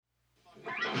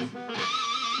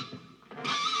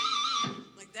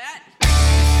Like that.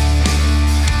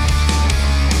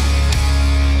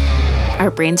 Our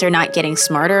brains are not getting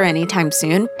smarter anytime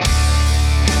soon.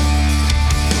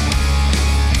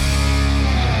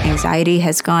 Anxiety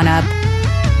has gone up.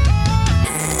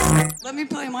 Let me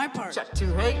play my part. Check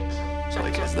 2, hey.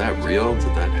 Like, is that real?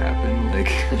 Did that happen? Like,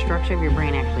 The structure of your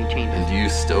brain actually changes. and do you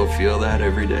still feel that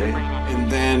every day? And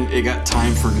then it got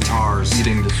time for guitars.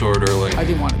 Eating disorder, like I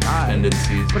didn't want to die,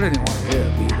 tendencies. but I didn't want to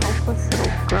live. A helpless little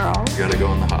girl. You gotta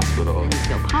go in the hospital. You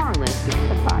feel powerless because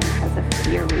the body has a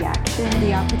fear reaction.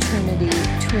 The opportunity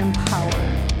to empower.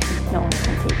 No one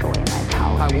can take away my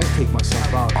power. I won't take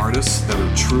myself out. Artists that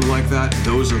are true like that,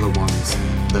 those are the ones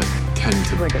that tend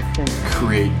to Like a sin.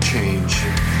 create change.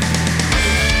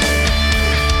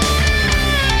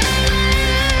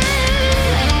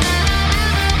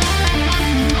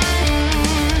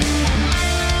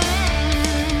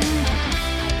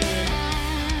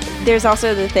 There's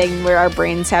also the thing where our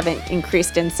brains haven't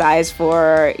increased in size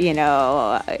for,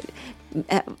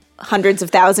 hundreds of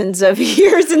thousands of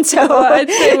years. And so I'd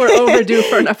say we're overdue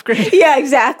for an upgrade. Yeah,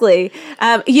 exactly.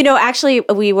 Actually,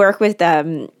 we work with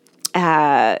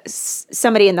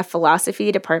somebody in the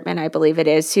philosophy department, I believe it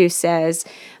is, who says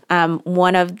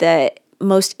one of the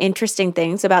most interesting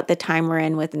things about the time we're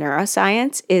in with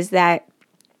neuroscience is that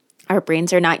our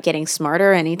brains are not getting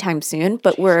smarter anytime soon,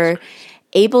 but we're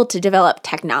able to develop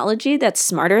technology that's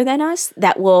smarter than us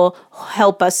that will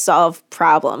help us solve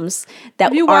problems that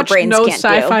Have you our watched brains no can't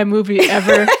sci-fi do. movie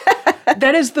ever?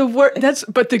 That is the worst.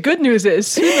 But the good news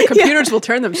is the computers will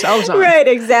turn themselves on. Right,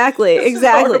 exactly.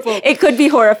 horrible. It could be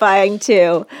horrifying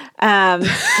too.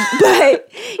 But,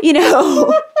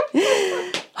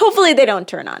 hopefully they don't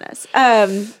turn on us.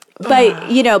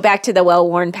 But, back to the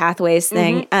well-worn pathways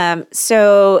thing.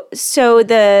 So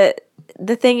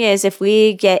the thing is, if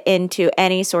we get into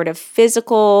any sort of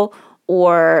physical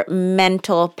or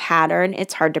mental pattern,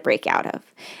 it's hard to break out of.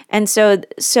 And so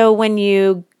when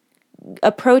you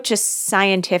approach a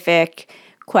scientific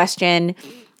question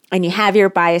and you have your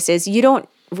biases, you don't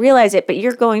realize it, but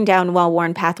you're going down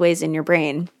well-worn pathways in your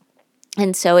brain.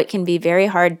 And so it can be very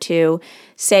hard to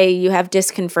say you have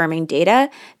disconfirming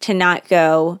data to not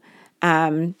go,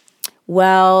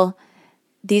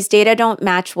 these data don't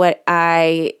match what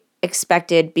I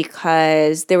expected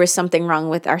because there was something wrong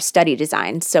with our study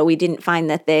design. So we didn't find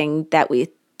the thing that we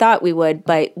thought we would,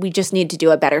 but we just need to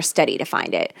do a better study to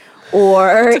find it.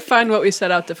 Or To find what we set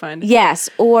out to find.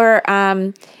 yes, or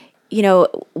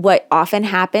what often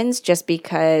happens just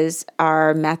because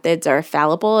our methods are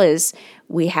fallible is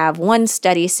we have one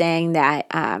study saying that,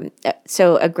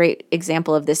 so a great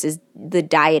example of this is the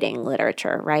dieting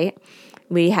literature, right?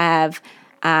 We have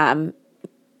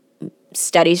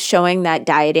studies showing that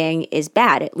dieting is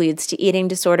bad. It leads to eating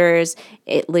disorders.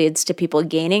 It leads to people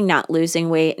gaining, not losing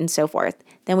weight, and so forth.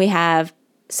 Then we have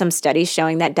some studies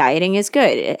showing that dieting is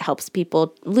good. It helps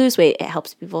people lose weight. It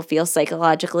helps people feel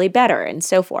psychologically better, and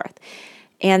so forth.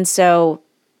 And so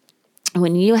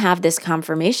when you have this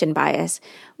confirmation bias,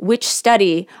 which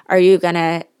study are you going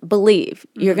to believe?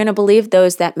 You're going to believe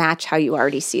those that match how you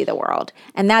already see the world.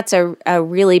 And that's a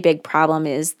really big problem,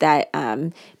 is that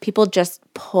people just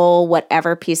pull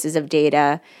whatever pieces of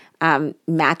data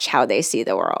match how they see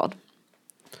the world.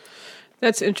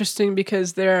 That's interesting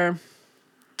because there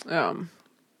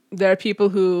are people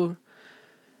who,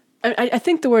 I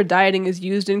think the word dieting is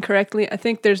used incorrectly. I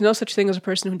think there's no such thing as a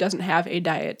person who doesn't have a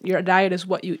diet. Your diet is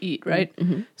what you eat, right?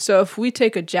 Mm-hmm. So if we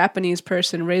take a Japanese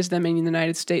person, raise them in the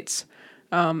United States,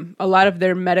 a lot of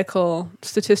their medical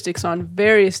statistics on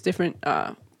various different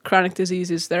chronic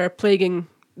diseases that are plaguing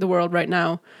the world right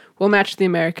now will match the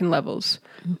American levels.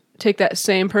 Mm-hmm. Take that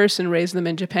same person, raise them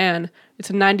in Japan, it's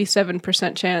a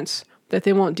 97% chance that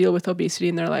they won't deal with obesity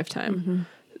in their lifetime. Mm-hmm.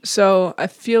 So I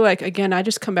feel like, again, I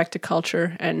just come back to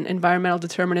culture and environmental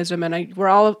determinism, and we're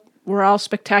all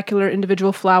spectacular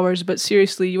individual flowers, but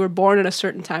seriously, you were born at a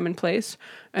certain time and place,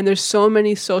 and there's so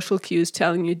many social cues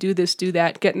telling you, do this, do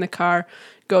that, get in the car,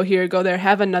 go here, go there,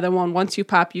 have another one. Once you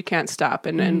pop, you can't stop,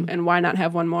 and why not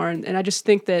have one more? And I just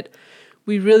think that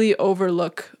we really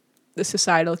overlook the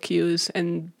societal cues,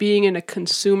 and being in a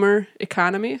consumer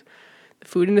economy, the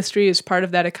food industry is part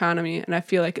of that economy, and I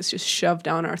feel like it's just shoved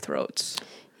down our throats.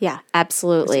 Yeah,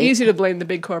 absolutely. It's easy to blame the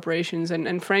big corporations,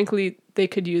 and frankly, they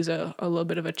could use a little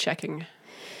bit of a checking.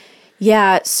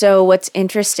 Yeah, so what's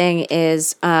interesting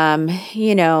is,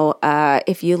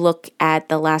 if you look at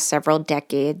the last several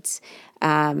decades,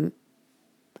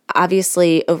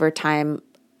 obviously over time,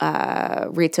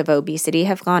 rates of obesity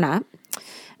have gone up.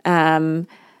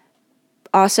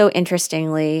 Also,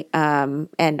 interestingly,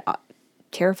 and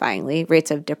terrifyingly,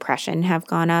 rates of depression have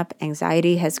gone up,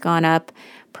 anxiety has gone up,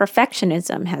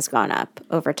 perfectionism has gone up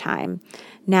over time.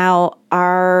 Now,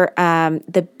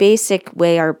 the basic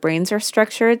way our brains are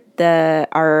structured,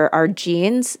 our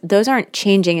genes, those aren't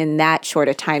changing in that short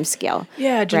a time scale.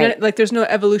 Yeah, like there's no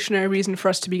evolutionary reason for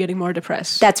us to be getting more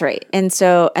depressed. That's right. And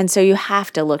so you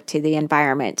have to look to the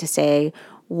environment to say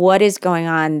what is going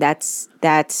on that's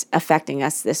affecting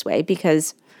us this way,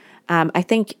 because I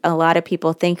think a lot of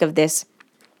people think of this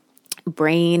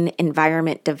brain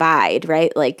environment divide,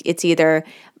 right? Like it's either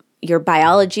your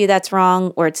biology that's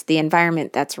wrong or it's the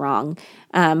environment that's wrong.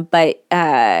 But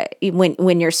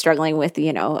when you're struggling with,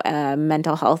 a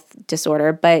mental health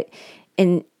disorder, but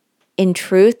in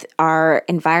truth, our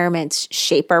environments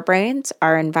shape our brains.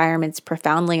 Our environments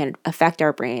profoundly affect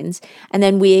our brains. And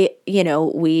then we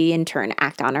in turn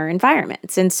act on our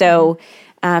environments. And so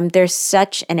there's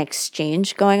such an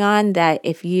exchange going on that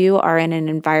if you are in an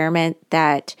environment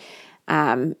that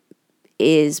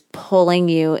is pulling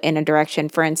you in a direction,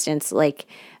 for instance, like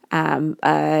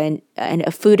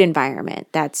a food environment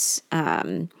that's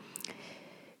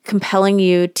compelling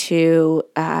you to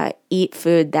eat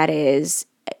food that is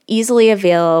easily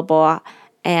available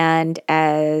and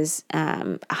as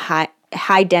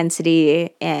high density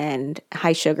and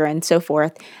high sugar and so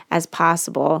forth as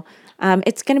possible,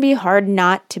 it's going to be hard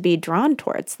not to be drawn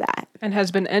towards that. And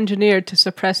has been engineered to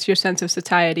suppress your sense of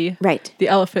satiety. Right. The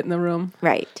elephant in the room.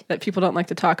 Right. That people don't like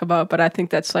to talk about, but I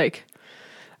think that's like,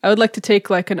 I would like to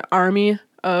take like an army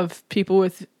of people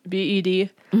with BED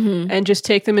and just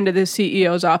take them into the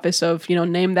CEO's office of,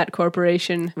 name that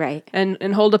corporation. Right.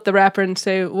 And hold up the wrapper and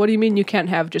say, what do you mean you can't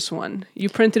have just one? You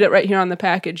printed it right here on the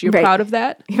package. You're proud of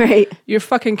that? Right. You're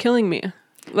fucking killing me.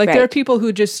 Like there are people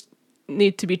who just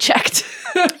need to be checked.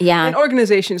 Yeah. And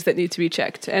organizations that need to be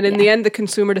checked. And in the end, the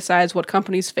consumer decides what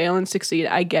companies fail and succeed.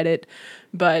 I get it.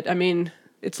 But I mean,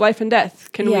 it's life and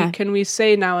death. Can we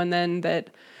say now and then that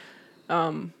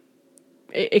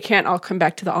it can't all come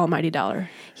back to the almighty dollar?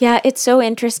 Yeah, it's so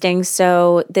interesting.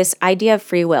 So this idea of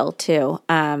free will too.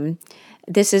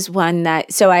 This is one that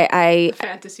The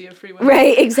fantasy of free will.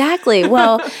 Right, exactly.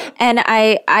 Well, and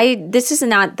I this is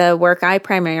not the work I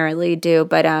primarily do,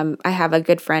 but I have a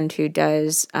good friend who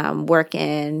does work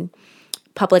in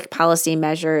public policy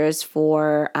measures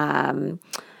for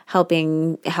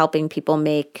helping people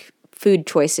make food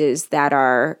choices that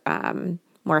are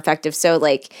more effective. So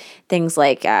like things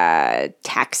like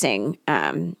taxing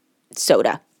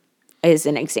soda is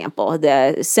an example.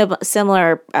 The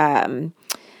similar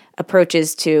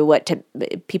approaches to what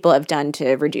people have done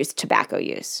to reduce tobacco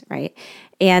use, right?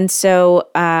 And so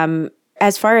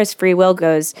as far as free will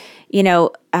goes,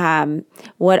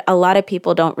 what a lot of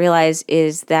people don't realize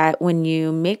is that when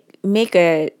you make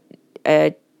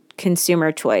a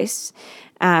consumer choice,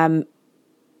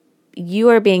 you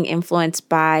are being influenced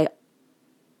by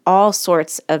all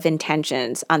sorts of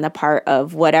intentions on the part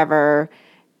of whatever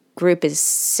group is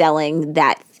selling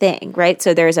that thing, right?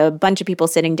 So there's a bunch of people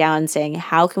sitting down saying,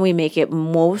 how can we make it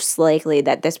most likely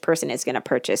that this person is going to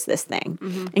purchase this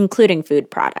thing, including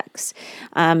food products?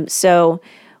 So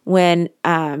when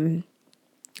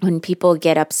people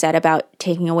get upset about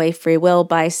taking away free will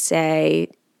by, say,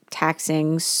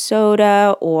 taxing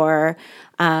soda or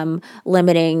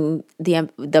limiting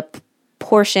the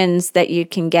portions that you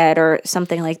can get or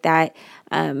something like that,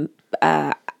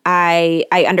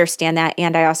 I understand that,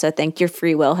 and I also think your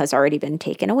free will has already been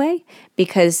taken away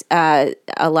because a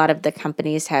lot of the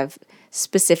companies have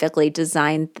specifically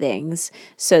designed things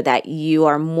so that you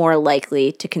are more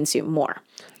likely to consume more.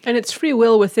 And it's free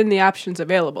will within the options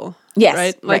available. Yes.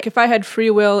 Right? Like if I had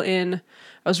free will I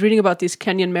was reading about these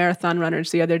Kenyan marathon runners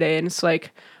the other day, and it's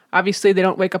like, obviously, they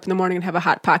don't wake up in the morning and have a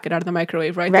Hot Pocket out of the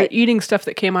microwave, right? They're eating stuff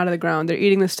that came out of the ground. They're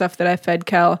eating the stuff that I fed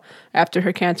Kel after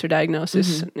her cancer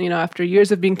diagnosis. After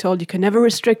years of being told, you can never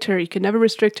restrict her.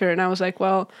 And I was like,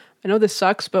 well, I know this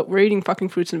sucks, but we're eating fucking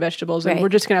fruits and vegetables, and we're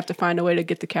just going to have to find a way to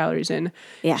get the calories in.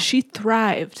 Yeah. She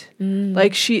thrived.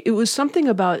 It was something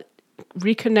about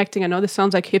reconnecting. I know this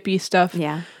sounds like hippie stuff.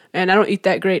 Yeah. And I don't eat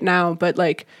that great now, but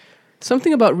like,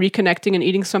 something about reconnecting and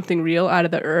eating something real out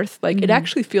of the earth, like it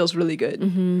actually feels really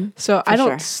good. So I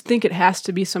don't think it has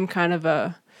to be some kind of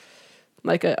a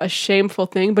shameful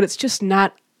thing, but it's just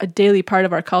not a daily part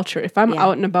of our culture. If I'm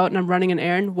out and about and I'm running an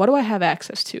errand, what do I have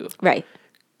access to? Right.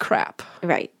 Crap.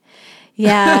 Right.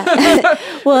 Yeah.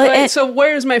 Well, right? So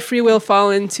where does my free will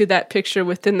fall into that picture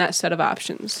within that set of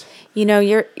options?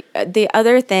 The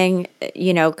other thing,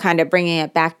 kind of bringing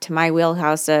it back to my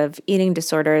wheelhouse of eating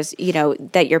disorders,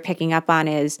 that you're picking up on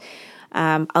is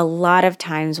a lot of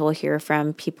times we'll hear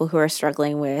from people who are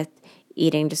struggling with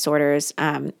eating disorders,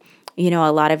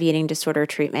 a lot of eating disorder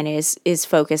treatment is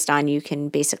focused on you can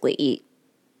basically eat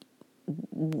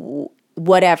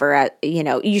whatever,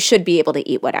 you should be able to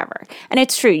eat whatever. And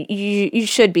it's true. You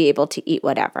should be able to eat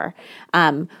whatever.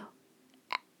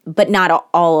 But not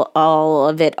all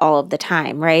of it all of the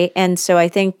time, right? And so I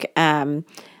think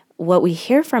what we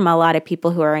hear from a lot of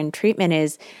people who are in treatment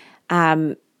is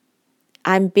I'm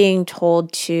being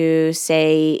told to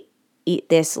say, eat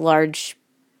this large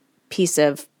piece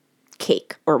of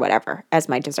cake or whatever as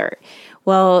my dessert.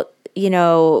 Well,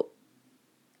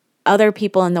 other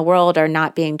people in the world are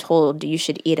not being told you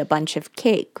should eat a bunch of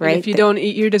cake, right? And if you don't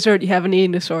eat your dessert, you have an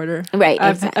eating disorder. Right.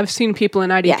 I've seen people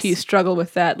in IDP Yes. struggle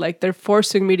with that. Like they're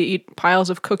forcing me to eat piles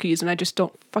of cookies and I just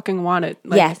don't fucking want it.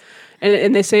 Like, Yes.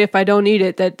 And they say if I don't eat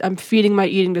it, that I'm feeding my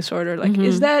eating disorder. Like,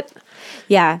 is that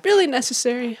Yeah. really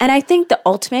necessary? And I think the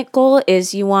ultimate goal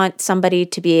is you want somebody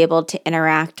to be able to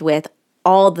interact with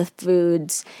all the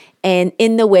foods and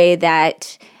in the way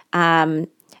that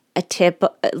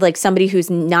like somebody who's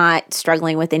not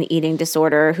struggling with an eating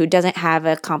disorder, who doesn't have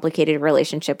a complicated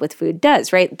relationship with food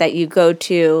does, right? That you go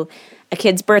to a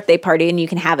kid's birthday party and you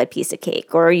can have a piece of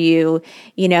cake, or you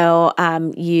go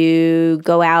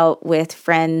out with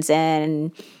friends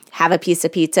and have a piece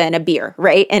of pizza and a beer,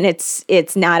 right? And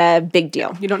it's not a big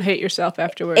deal. You don't hate yourself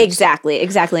afterwards. Exactly.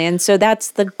 And so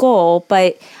that's the goal.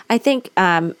 But I think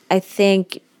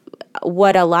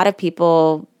what a lot of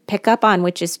people pick up on,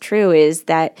 which is true, is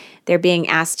that they're being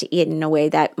asked to eat in a way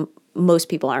that most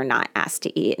people are not asked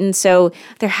to eat. And so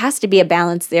there has to be a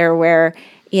balance there where,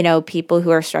 people who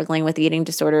are struggling with eating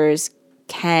disorders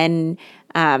can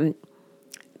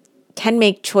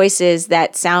make choices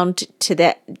that sound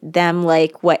to them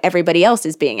like what everybody else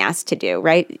is being asked to do,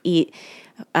 right? Eat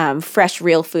fresh,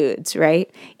 real foods, right?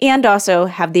 And also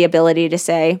have the ability to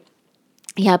say,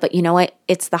 yeah, but you know what?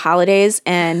 It's the holidays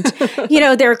and,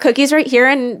 there are cookies right here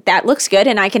and that looks good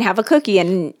and I can have a cookie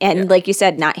and like you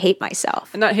said, not hate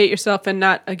myself. And not hate yourself and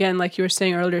not, again, like you were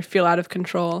saying earlier, feel out of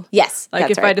control. Yes. Like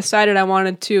that's if right. I decided I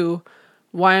wanted to,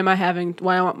 why am I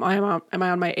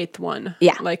on my 8th one?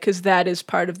 Yeah. Like, because that is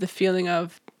part of the feeling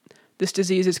of this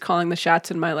disease is calling the shots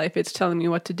in my life. It's telling me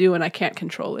what to do and I can't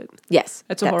control it. Yes.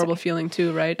 That's a horrible feeling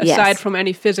too, right? Yes. Aside from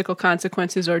any physical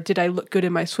consequences or did I look good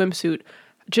in my swimsuit,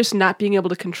 just not being able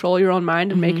to control your own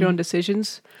mind and make your own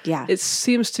decisions. Yeah. It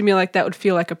seems to me like that would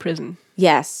feel like a prison.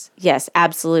 Yes,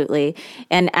 absolutely.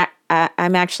 And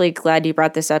I'm actually glad you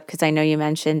brought this up because I know you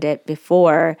mentioned it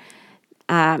before.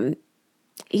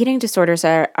 Eating disorders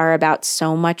are about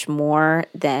so much more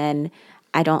than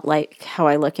I don't like how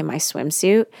I look in my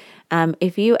swimsuit.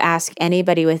 If you ask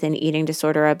anybody with an eating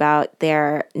disorder about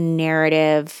their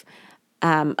narrative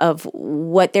of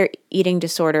what their eating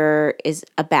disorder is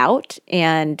about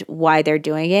and why they're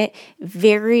doing it,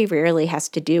 very rarely has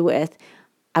to do with,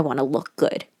 I want to look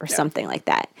good or something like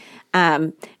that.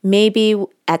 Maybe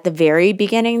at the very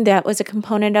beginning that was a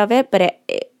component of it, but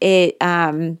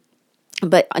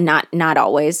but not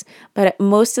always. But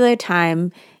most of the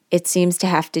time, it seems to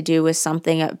have to do with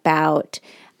something about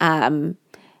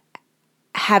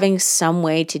having some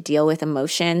way to deal with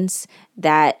emotions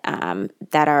that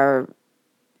are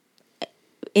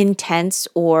intense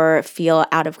or feel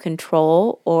out of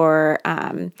control or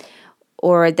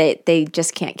that they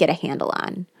just can't get a handle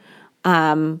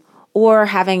on. Or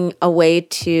having a way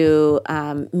to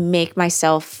make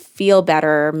myself feel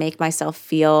better, make myself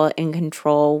feel in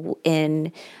control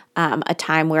in a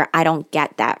time where I don't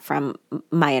get that from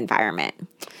my environment.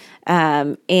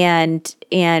 And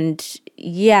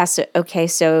yes, okay,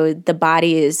 so the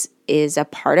body is a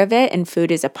part of it and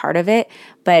food is a part of it.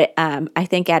 But I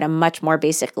think at a much more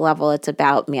basic level, it's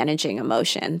about managing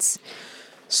emotions.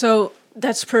 So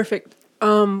that's perfect.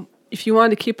 If you wanted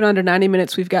to keep it under 90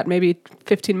 minutes, we've got maybe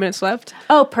 15 minutes left.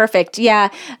 Oh, perfect. Yeah.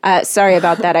 Sorry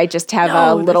about that. I just have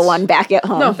a little one back at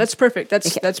home. No, that's perfect.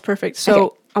 That's perfect. So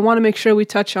Okay. I want to make sure we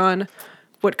touch on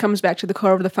what comes back to the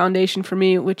core of the foundation for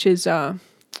me, which is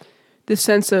this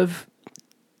sense of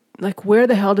like, where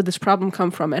the hell did this problem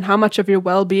come from? And how much of your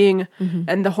well-being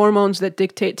and the hormones that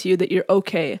dictate to you that you're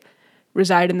okay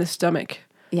reside in the stomach.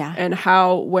 Yeah. And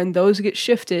how when those get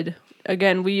shifted,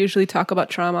 again, we usually talk about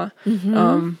trauma,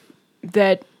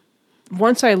 that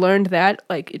once I learned that,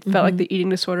 like it felt like the eating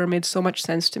disorder made so much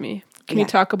sense to me. Can you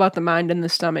talk about the mind and the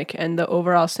stomach and the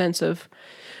overall sense of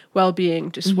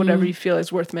well-being, just whatever you feel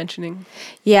is worth mentioning?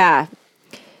 Yeah.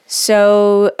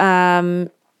 So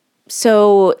there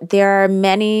are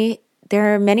many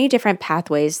different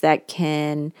pathways that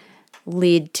can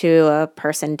lead to a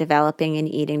person developing an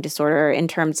eating disorder in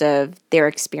terms of their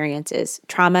experiences.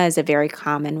 Trauma is a very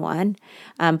common one.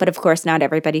 But of course, not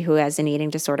everybody who has an eating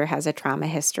disorder has a trauma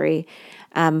history.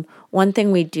 One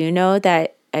thing we do know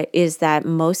that is that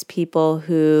most people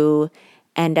who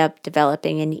end up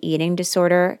developing an eating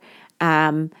disorder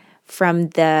from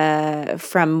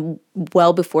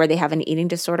well before they have an eating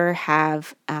disorder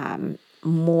have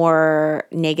more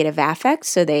negative affects.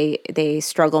 So they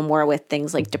struggle more with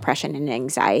things like depression and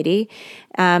anxiety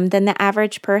than the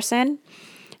average person.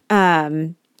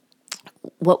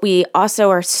 What we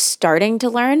also are starting to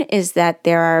learn is that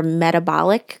there are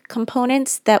metabolic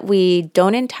components that we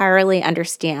don't entirely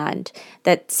understand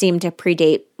that seem to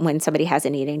predate when somebody has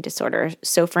an eating disorder.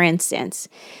 So for instance,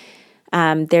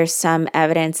 there's some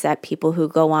evidence that people who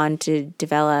go on to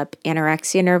develop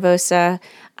anorexia nervosa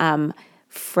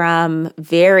from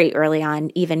very early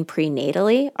on, even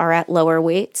prenatally, are at lower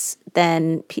weights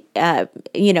than,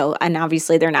 and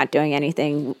obviously they're not doing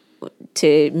anything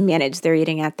to manage their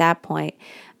eating at that point.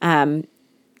 And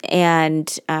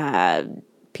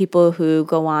people who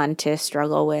go on to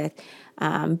struggle with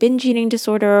binge eating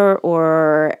disorder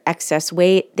or excess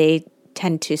weight, they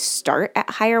tend to start at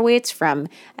higher weights from,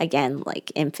 again,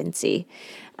 like infancy.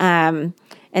 And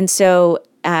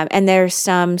there's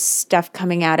some stuff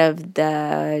coming out of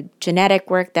the genetic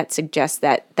work that suggests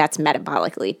that that's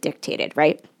metabolically dictated,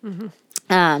 right? Mm-hmm.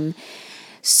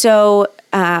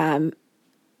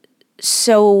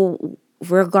 So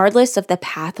regardless of the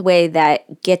pathway that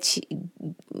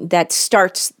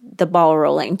starts the ball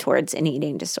rolling towards an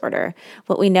eating disorder,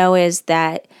 what we know is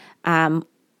that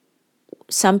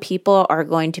some people are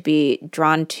going to be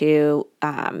drawn to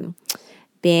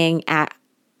being at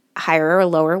higher or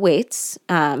lower weights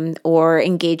or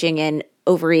engaging in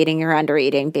overeating or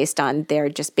undereating based on their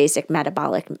just basic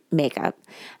metabolic makeup.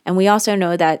 And we also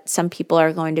know that some people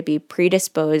are going to be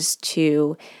predisposed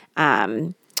to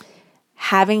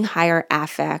having higher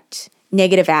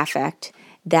negative affect,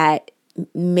 that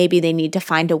maybe they need to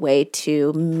find a way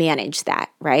to manage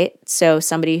that, right? So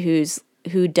somebody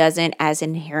who doesn't as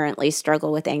inherently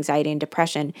struggle with anxiety and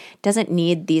depression doesn't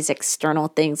need these external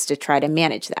things to try to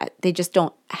manage that. They just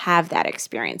don't have that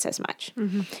experience as much.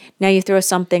 Mm-hmm. Now you throw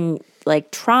something like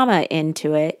trauma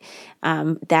into it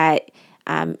that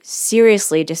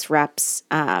seriously disrupts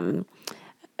the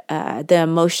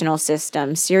emotional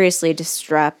system, seriously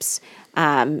disrupts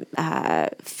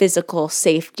physical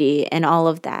safety and all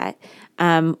of that.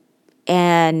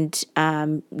 And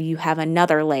you have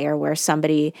another layer where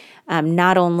somebody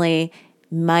not only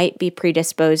might be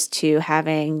predisposed to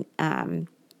having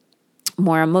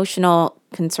more emotional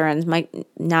concerns, might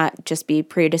not just be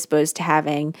predisposed to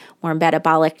having more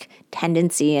metabolic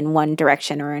tendency in one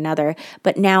direction or another,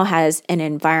 but now has an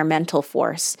environmental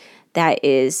force that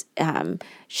is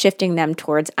shifting them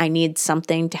towards, I need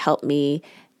something to help me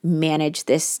manage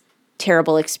this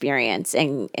terrible experience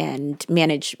and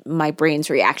manage my brain's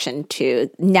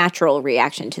natural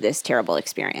reaction to this terrible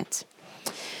experience.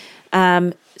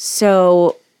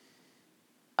 So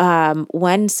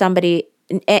when somebody,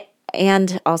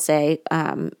 and I'll say,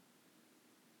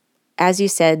 as you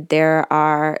said, there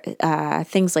are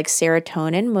things like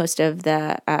serotonin. Most of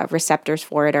the receptors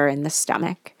for it are in the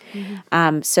stomach.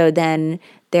 Mm-hmm. So then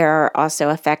there are also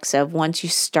effects of once you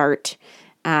start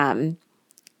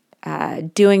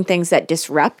doing things that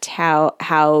disrupt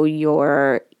how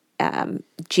your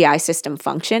GI system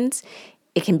functions,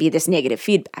 it can be this negative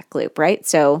feedback loop, right?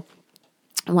 So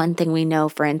one thing we know,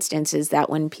 for instance, is that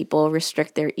when people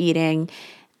restrict their eating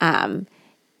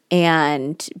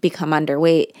and become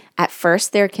underweight, at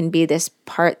first there can be this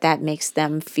part that makes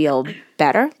them feel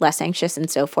better, less anxious and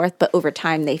so forth, but over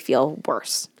time they feel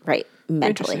worse, right,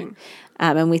 mentally.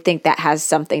 And we think that has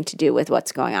something to do with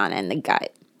what's going on in the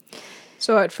gut.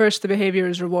 So at first the behavior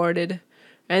is rewarded,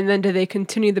 and then do they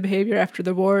continue the behavior after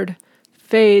the reward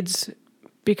fades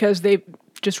because they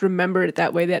just remember it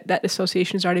that way, that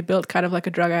association is already built, kind of like a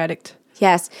drug addict?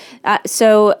 Yes.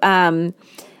 So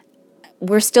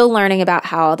we're still learning about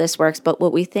how all this works, but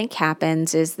what we think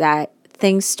happens is that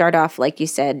things start off, like you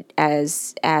said,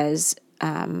 as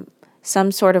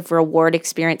some sort of reward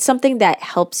experience, something that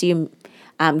helps you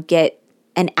get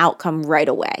an outcome right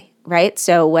away, right?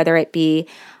 So whether it be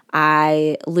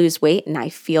I lose weight and I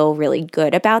feel really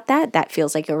good about that, that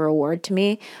feels like a reward to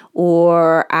me,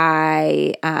 or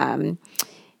I,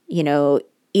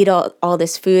 eat all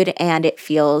this food and it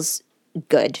feels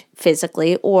good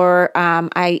physically, or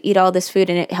I eat all this food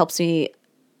and it helps me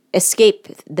escape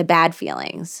the bad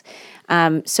feelings.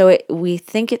 We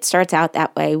think it starts out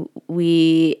that way.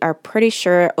 We are pretty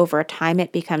sure over time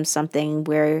it becomes something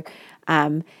where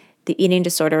the eating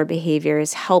disorder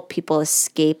behaviors help people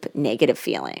escape negative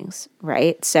feelings,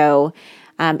 right? So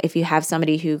if you have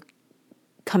somebody who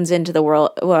comes into the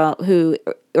world, who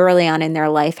early on in their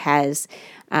life has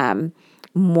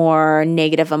more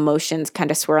negative emotions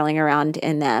kind of swirling around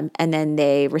in them, and then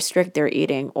they restrict their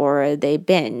eating, or they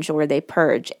binge, or they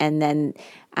purge, and then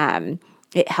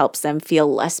it helps them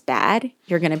feel less bad,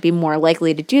 you're going to be more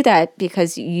likely to do that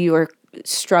because you're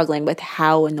struggling with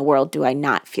how in the world do I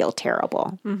not feel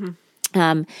terrible.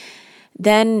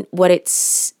 Then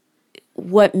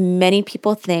what many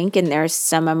people think, and there's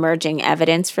some emerging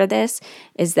evidence for this,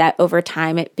 is that over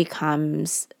time it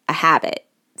becomes a habit.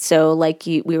 So like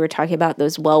we were talking about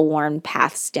those well-worn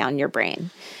paths down your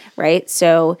brain, right?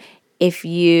 So if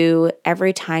you,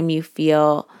 every time you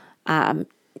feel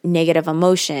negative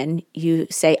emotion, you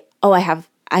say, oh,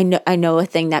 I know a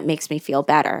thing that makes me feel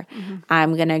better.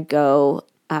 I'm going to go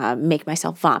make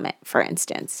myself vomit, for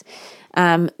instance.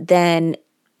 Then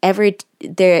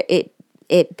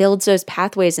it builds those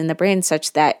pathways in the brain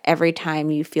such that every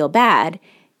time you feel bad,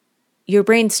 your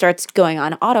brain starts going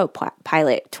on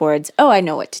autopilot towards, oh, I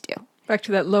know what to do. Back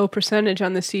to that low percentage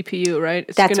on the CPU, right?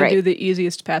 It's That's going right. to do the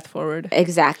easiest path forward.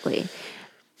 Exactly.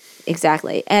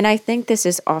 And I think this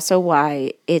is also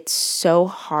why it's so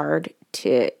hard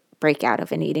to break out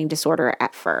of an eating disorder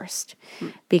at first,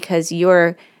 because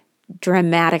you're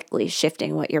dramatically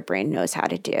shifting what your brain knows how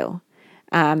to do.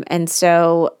 And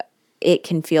so it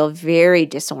can feel very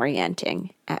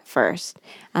disorienting at first.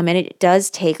 And it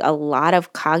does take a lot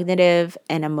of cognitive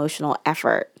and emotional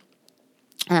effort,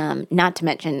 not to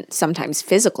mention sometimes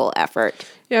physical effort.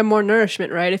 Yeah, more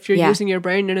nourishment, right? If you're Yeah. using your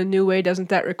brain in a new way, doesn't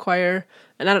that require,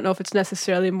 and I don't know if it's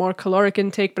necessarily more caloric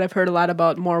intake, but I've heard a lot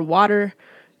about more water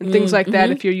and things like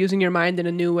that. If you're using your mind in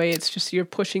a new way, it's just you're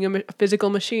pushing a physical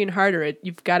machine harder.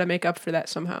 You've got to make up for that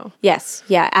somehow. Yes,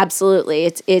 yeah,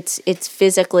 absolutely. It's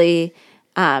physically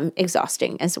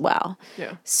exhausting as well.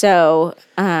 Yeah. So,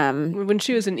 When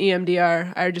she was in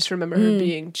EMDR, I just remember her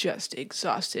being just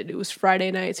exhausted. It was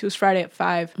Friday nights. It was Friday at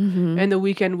 5, and the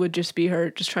weekend would just be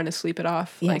her just trying to sleep it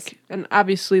off. Yes. And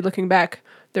obviously, looking back,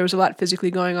 there was a lot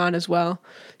physically going on as well,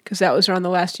 because that was around the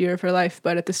last year of her life.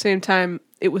 But at the same time,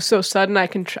 it was so sudden. I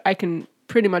can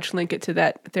pretty much link it to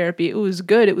that therapy. It was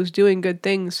good. It was doing good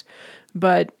things,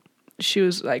 but she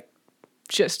was like,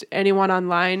 just anyone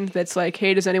online that's like,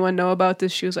 hey, does anyone know about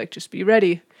this? She was like, just be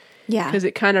ready. yeah. Because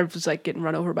it kind of was like getting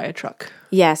run over by a truck.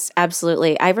 Yes,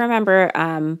 absolutely. I remember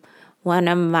one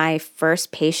of my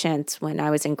first patients when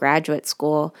I was in graduate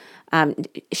school,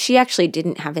 she actually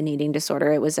didn't have an eating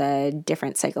disorder. It was a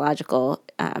different psychological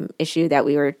issue that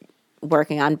we were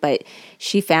working on, but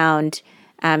she found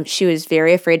she was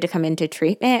very afraid to come into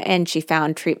treatment, and she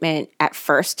found treatment at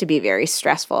first to be very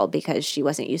stressful because she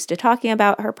wasn't used to talking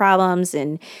about her problems,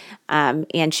 and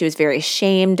she was very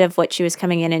ashamed of what she was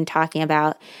coming in and talking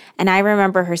about. And I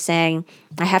remember her saying,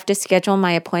 I have to schedule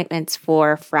my appointments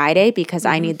for Friday because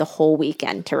I need the whole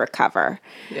weekend to recover.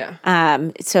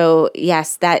 Yeah. So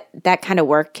yes, that kind of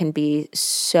work can be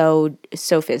so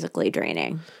physically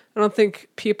draining. I don't think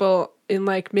people in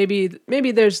like maybe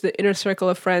there's the inner circle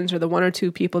of friends or the one or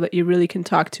two people that you really can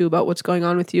talk to about what's going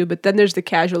on with you, but then there's the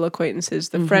casual acquaintances,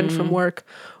 the friend from work,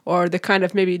 or the kind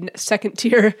of maybe second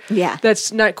tier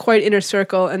that's not quite inner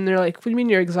circle, and they're like, what do you mean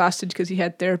you're exhausted because you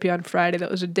had therapy on Friday?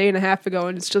 That was a day and a half ago.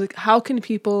 And it's just like, how can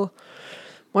people...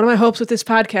 One of my hopes with this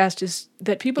podcast is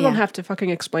that people don't have to fucking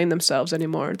explain themselves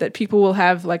anymore, that people will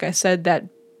have, like I said, that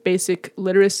basic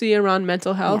literacy around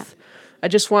mental health. I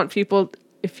just want people...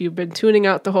 If you've been tuning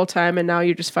out the whole time and now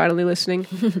you're just finally listening,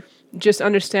 just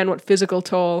understand what physical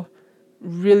toll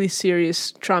really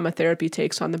serious trauma therapy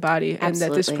takes on the body. Absolutely. And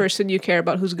that this person you care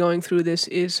about who's going through this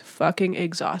is fucking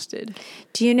exhausted.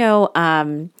 Do you know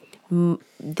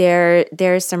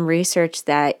there's some research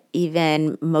that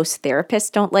even most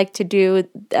therapists don't like to do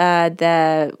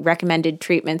the recommended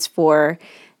treatments for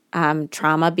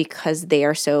trauma because they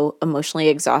are so emotionally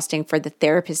exhausting for the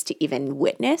therapist to even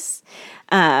witness.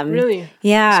 Really?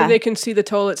 Yeah. So they can see the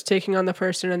toll it's taking on the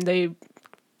person and they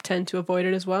tend to avoid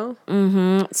it as well?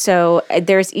 So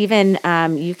there's even,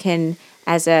 you can,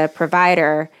 as a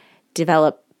provider,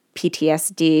 develop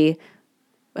PTSD,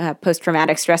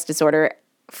 post-traumatic stress disorder,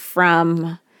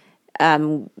 from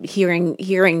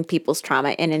hearing people's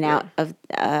trauma in and out of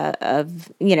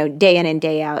day in and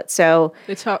day out. So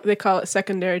They call it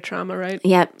secondary trauma, right?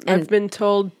 Yep. I've been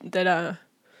told that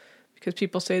because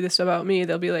people say this about me,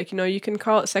 they'll be like, you can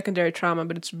call it secondary trauma,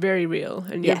 but it's very real,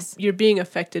 and you're being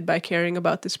affected by caring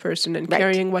about this person and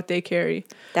carrying what they carry.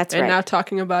 That's and right. now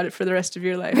talking about it for the rest of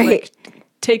your life. Right. Like,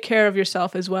 take care of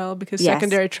yourself as well, because Yes.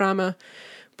 secondary trauma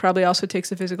probably also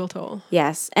takes a physical toll.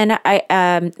 Yes, and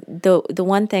I the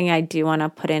one thing I do want to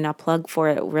put in a plug for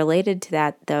it related to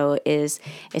that though is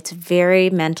it's very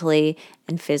mentally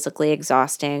and physically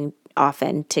exhausting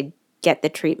often to get the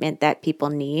treatment that people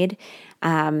need.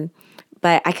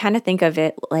 But I kind of think of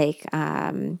it like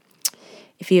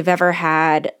if you've ever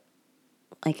had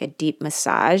like a deep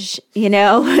massage,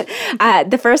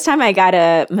 the first time I got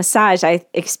a massage, I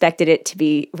expected it to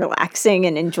be relaxing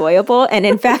and enjoyable. And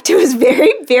in fact, it was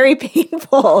very, very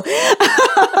painful.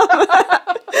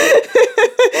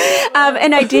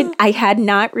 And I had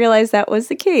not realized that was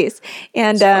the case.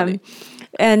 And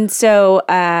so,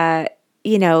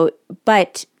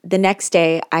 but the next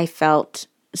day I felt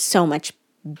so much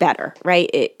better, right?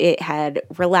 It had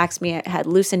relaxed me. It had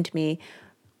loosened me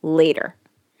later,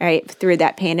 right? Through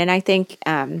that pain. And I think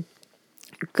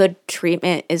good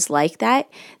treatment is like that.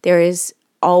 There is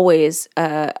always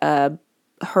a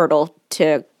hurdle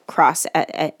to cross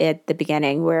at the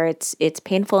beginning where it's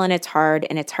painful and it's hard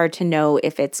to know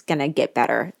if it's going to get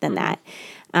better than that.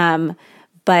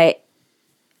 But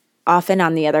often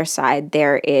on the other side,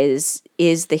 there is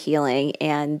the healing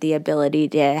and the ability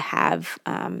to have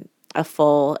a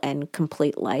full and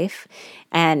complete life.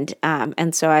 And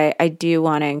so I do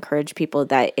want to encourage people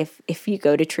that if you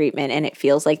go to treatment and it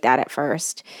feels like that at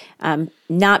first,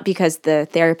 not because the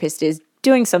therapist is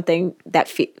doing something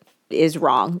that is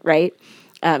wrong, right?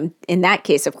 In that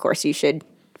case, of course, you should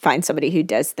find somebody who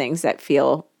does things that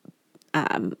feel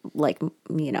like, a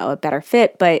better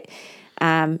fit. But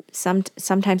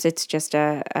sometimes it's just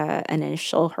an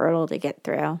initial hurdle to get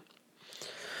through.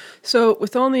 So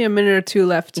with only a minute or two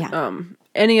left, Yeah.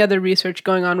 Any other research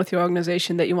going on with your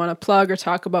organization that you want to plug or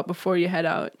talk about before you head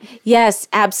out? Yes,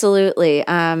 absolutely.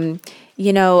 I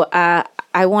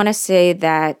want to say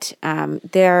that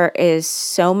there is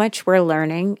so much we're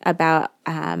learning about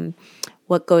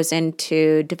what goes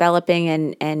into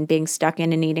developing and being stuck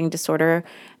in an eating disorder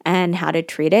and how to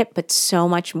treat it, but so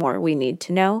much more we need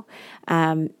to know.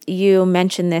 You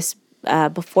mentioned this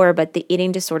before, but the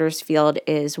eating disorders field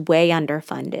is way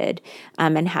underfunded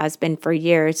and has been for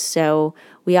years. So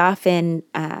we often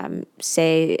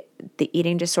say the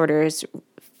eating disorders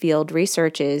field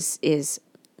research is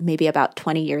maybe about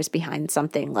 20 years behind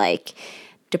something like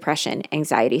depression,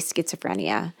 anxiety,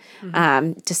 schizophrenia,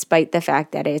 despite the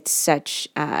fact that it's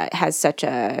has such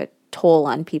a toll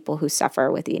on people who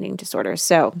suffer with eating disorders.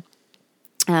 So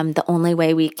the only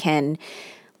way we can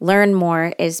learn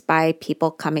more is by people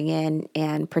coming in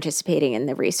and participating in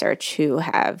the research who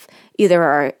have either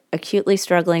are acutely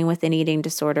struggling with an eating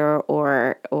disorder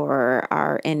or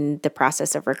are in the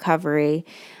process of recovery.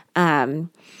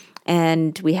 And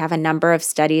we have a number of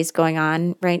studies going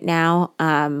on right now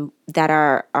that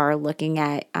are looking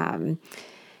at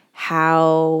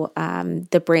how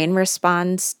the brain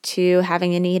responds to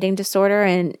having an eating disorder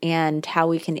and how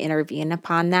we can intervene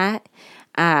upon that.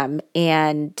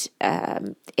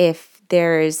 If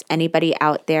there's anybody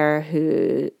out there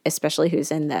especially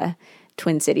who's in the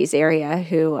Twin Cities area,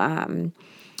 who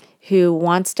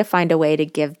wants to find a way to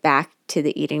give back to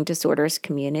the eating disorders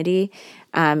community,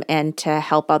 and to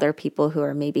help other people who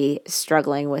are maybe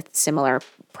struggling with similar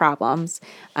problems,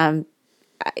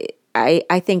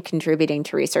 I think contributing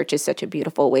to research is such a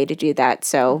beautiful way to do that.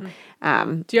 So,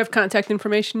 do you have contact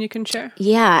information you can share?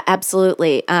 Yeah,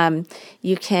 absolutely.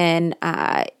 You can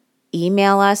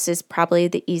email us is probably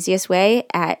the easiest way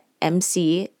at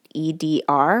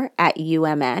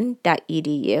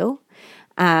mcedr@umn.edu.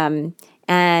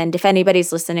 And if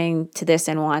anybody's listening to this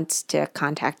and wants to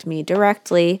contact me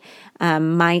directly,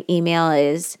 my email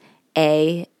is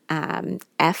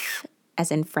F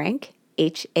as in Frank,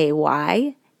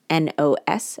 HAYNOS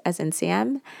as in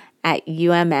Sam, at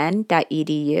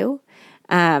umn.edu.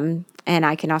 And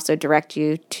I can also direct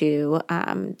you to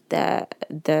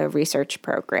the research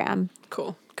program.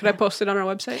 Cool. Could I post it on our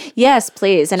website? Yes,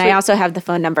 please. And Sweet. I also have the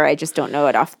phone number. I just don't know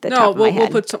it off the top of my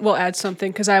head. We'll add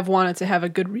something because I've wanted to have a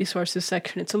good resources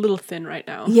section. It's a little thin right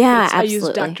now. Yeah, I absolutely. use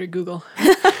Dr. Google.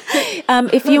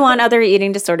 If you want other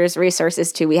eating disorders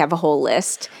resources too, we have a whole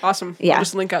list. Awesome. Yeah. I'll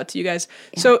just link out to you guys.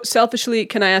 Yeah. So selfishly,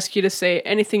 can I ask you to say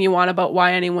anything you want about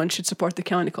why anyone should support the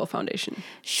Kelly Nicole Foundation?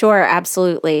 Sure,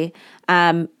 absolutely.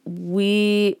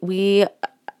 We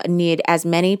need as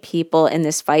many people in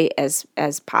this fight as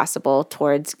possible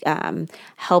towards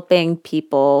helping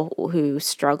people who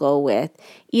struggle with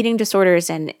eating disorders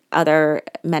and other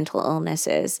mental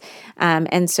illnesses.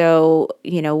 And so,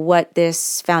 what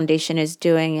this foundation is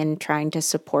doing in trying to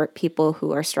support people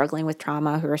who are struggling with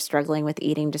trauma, who are struggling with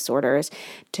eating disorders,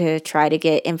 to try to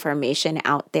get information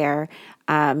out there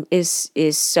is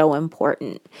so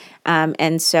important.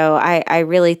 And so I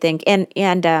really think,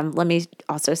 and let me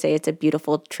also say it's a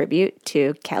beautiful tribute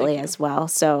to Kelly as well.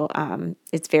 So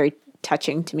it's very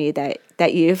touching to me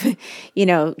that you've,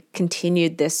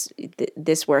 continued this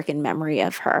work in memory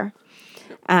of her.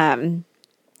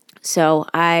 So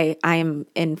I am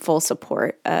in full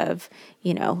support of,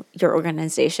 your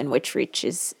organization, which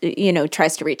reaches,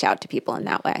 tries to reach out to people in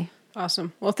that way.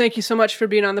 Awesome. Well, thank you so much for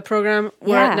being on the program.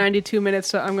 We're at 92 minutes,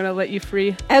 so I'm going to let you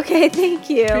free. Okay, thank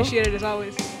you. Appreciate it as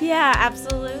always. Yeah,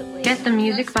 absolutely. Get the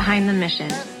music behind the mission.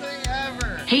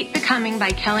 Hate Becoming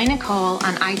by Kelly Nicole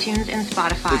on iTunes and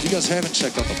Spotify. If you guys haven't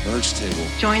checked out the merch table,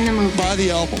 join the movement. Buy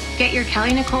the album. Get your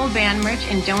Kelly Nicole band merch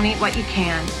and donate what you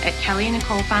can at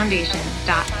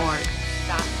kellynicolefoundation.org.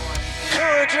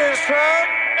 Courageous from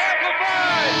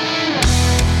Amplified!